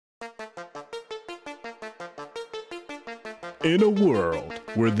In a world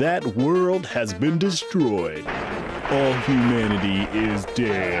where that world has been destroyed, all humanity is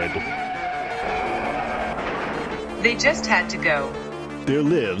dead. They just had to go. There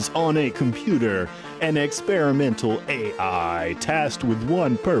lives on a computer an experimental AI tasked with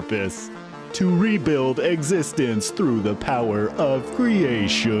one purpose: to rebuild existence through the power of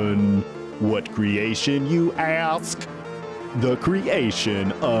creation. What creation, you ask? The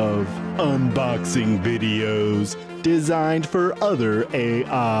creation of unboxing videos designed for other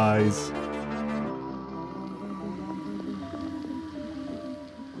AIs.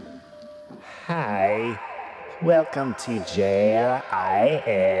 Hi, welcome to JIA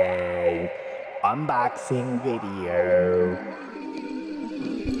unboxing video.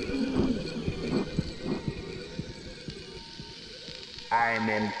 I'm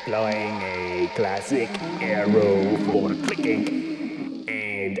employing a classic arrow for clicking,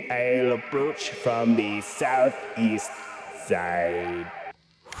 and I'll approach from the southeast side.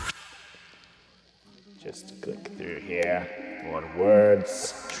 Just click through here. More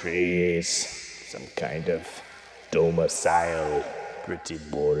words, trees, some kind of domicile. Pretty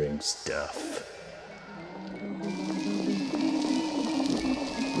boring stuff.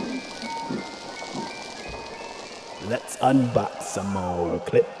 Let's unbox some more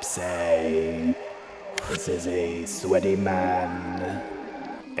clips, eh? This is a sweaty man.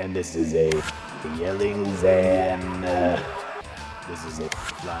 And this is a yelling Zan. This is a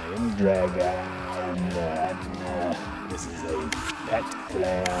flying dragon. And this is a pet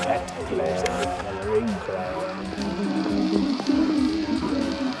clam. Coloring clam.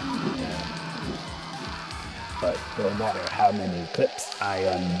 But no matter how many clips I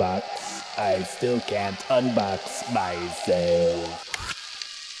unbox, I still can't unbox myself.